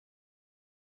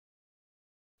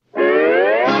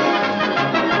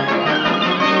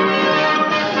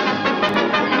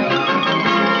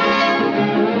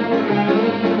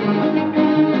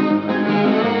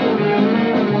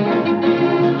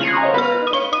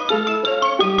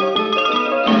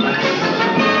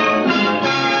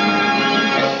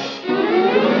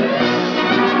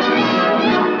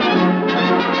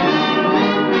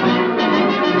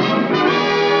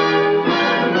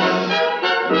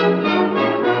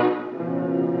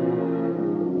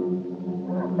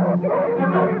I'm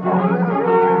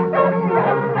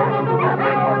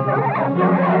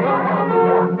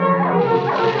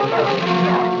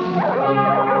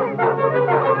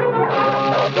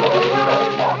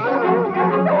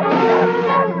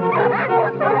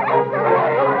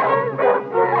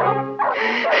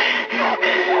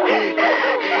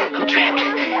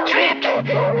trapped.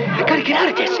 I gotta get out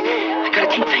of this. I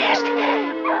gotta think fast.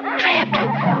 Trapped.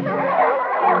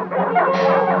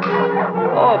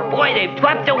 Oh boy, they've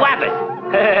trapped the rabbit.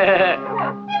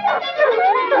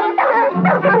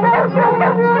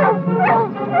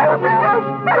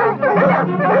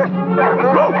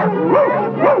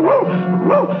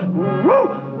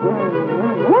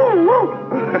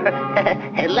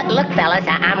 Look, fellas,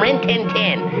 I'm Rin Tin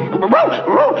Tin.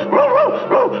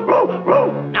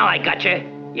 Now I got you.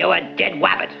 You're a dead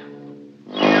rabbit.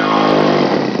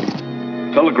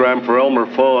 Telegram for Elmer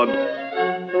Fudd.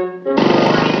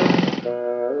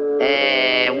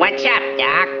 What's up,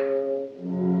 Doc?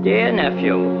 Dear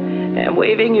nephew, I'm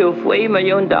leaving you $3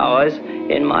 million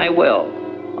in my will.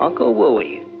 Uncle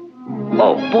Louie.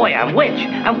 Oh boy, I'm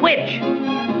rich.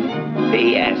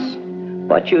 P.S.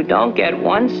 But you don't get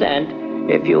 1 cent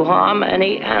if you harm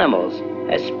any animals,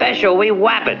 especially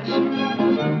rabbits.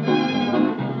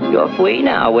 You're free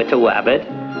now with the rabbit.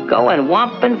 Go and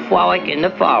romp and frolic in the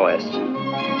forest.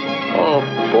 Oh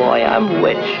boy, I'm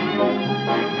rich.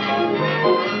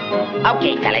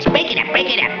 Okay, fellas, break it up.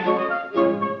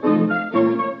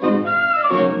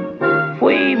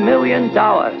 $3 million.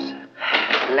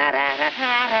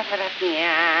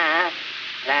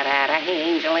 La-da-da-da-da-da-da,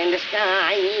 angel in the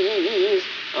skies.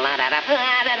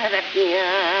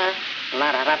 La-da-da-da-da-da-da,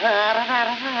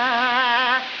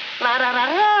 la-da-da-da-da-da-da,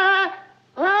 la-da-da-da-da.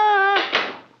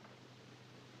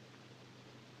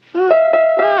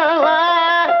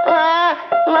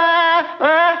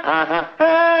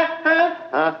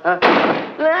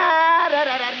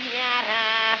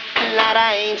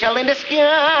 Angel in the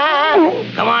sky.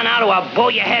 Come on out or I'll blow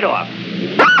your head off.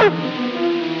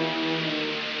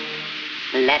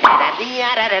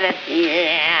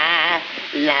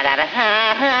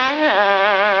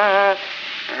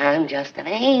 I'm just an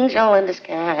angel in the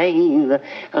sky.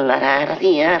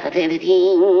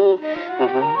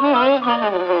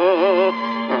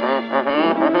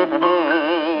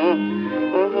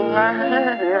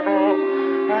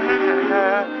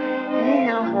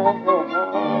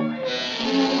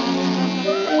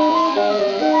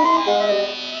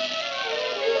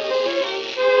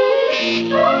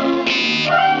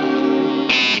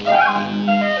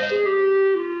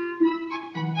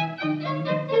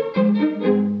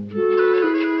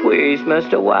 Please,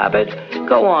 Mr. Rabbit,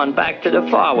 go on back to the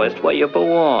forest where you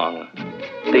belong.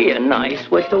 Be nice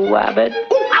with the rabbit.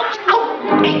 Ooh, ouch,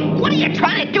 ow! Hey, what are you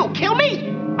trying to do? Kill me?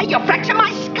 Hey, you're fracturing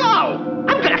my skull.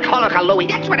 I'm gonna call Uncle Louie.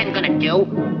 That's what I'm gonna do.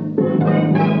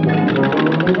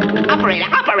 Operator.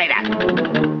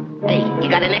 Hey, you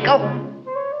got a nickel?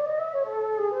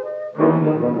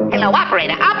 Hello,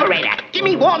 operator. Give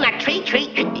me walnut treat.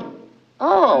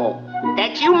 Oh,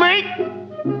 that's you, Mert?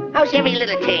 How's every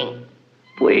little thing?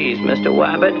 Please, Mr.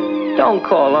 Rabbit, don't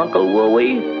call Uncle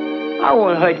Louie. I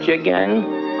won't hurt you again.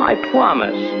 I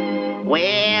promise.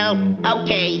 Well,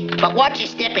 okay. But watch your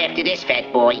step after this,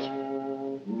 fat boy.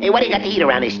 Hey, what do you got to eat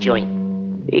around this joint?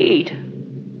 Eat?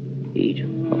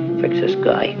 I'll fix this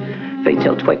guy. Think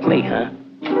he'll twig me, huh?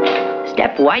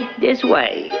 Step right this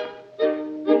way.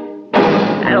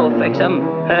 That'll fix him.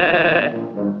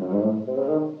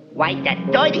 Why,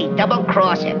 that dirty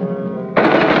double-crosser.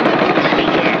 Let me in.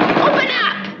 Open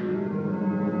up!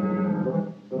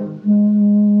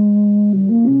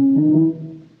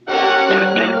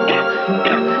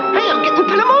 Hey, I'm getting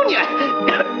pneumonia.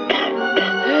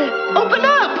 Open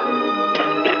up!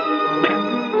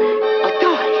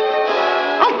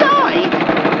 I'll die.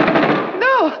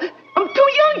 No, I'm too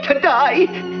young to die.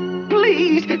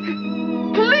 Please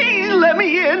let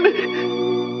me in.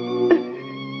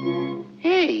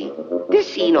 Hey,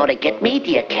 this scene ought to get me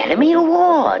the Academy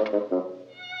Award.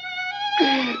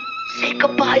 Say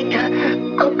goodbye to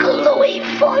Uncle Louie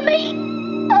for me.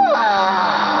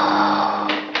 Oh.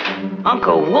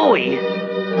 Uncle Louie?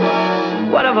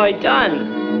 What have I done?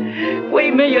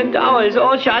 $3 million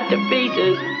all shot to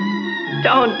pieces.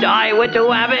 Don't die with the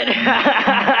rabbit.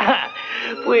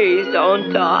 Please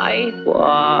don't die.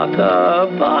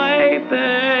 Walk-a-bye,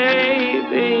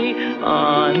 baby,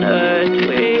 on a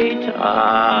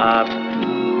treetop.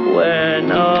 When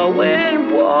the wind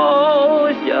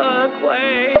blows the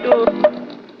cradle.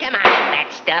 Come on, that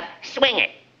stuff. Swing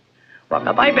it.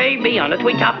 Walk-a-bye, baby, on a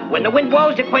treetop. When the wind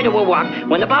blows, the cradle will rock.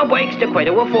 When the bow breaks, the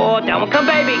cradle will fall. Down will come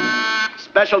baby.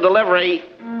 Special delivery.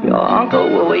 Your Uncle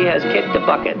Wooey has kicked the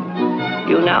bucket.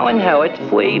 You now inherit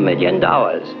 $3 million.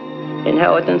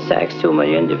 Inheritance tax, $2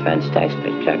 million, defense tax,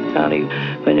 check county,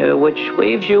 which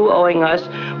leaves you owing us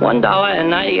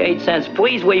 $1.98.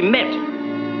 Please remit.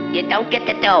 You don't get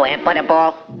the dough,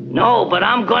 Butterball. No, but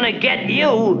I'm gonna get you.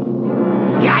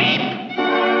 Yipe!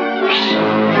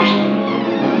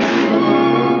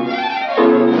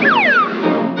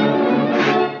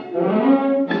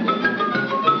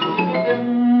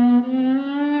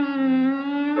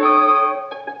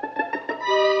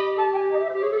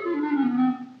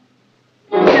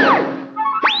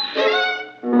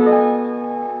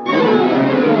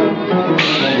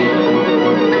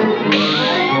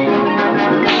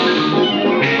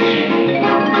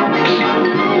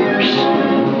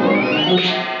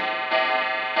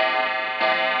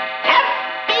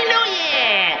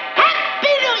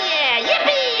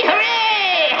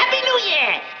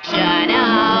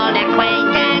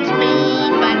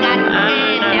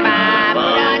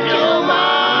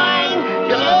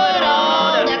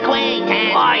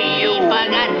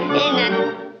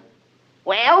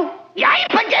 Well,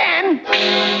 yipe again!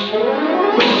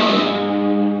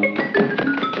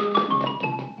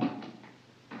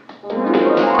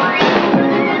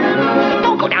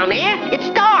 Don't go down there. It's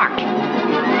dark.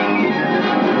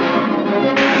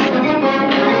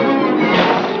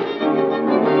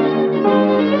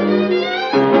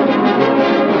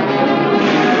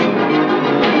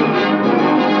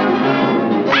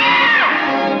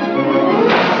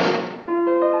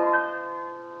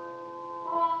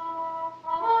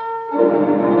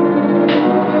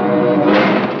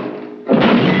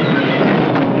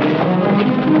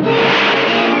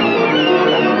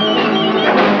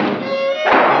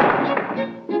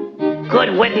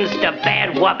 Good riddance to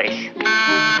bad rubbish.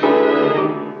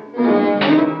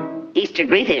 Easter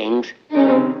greetings.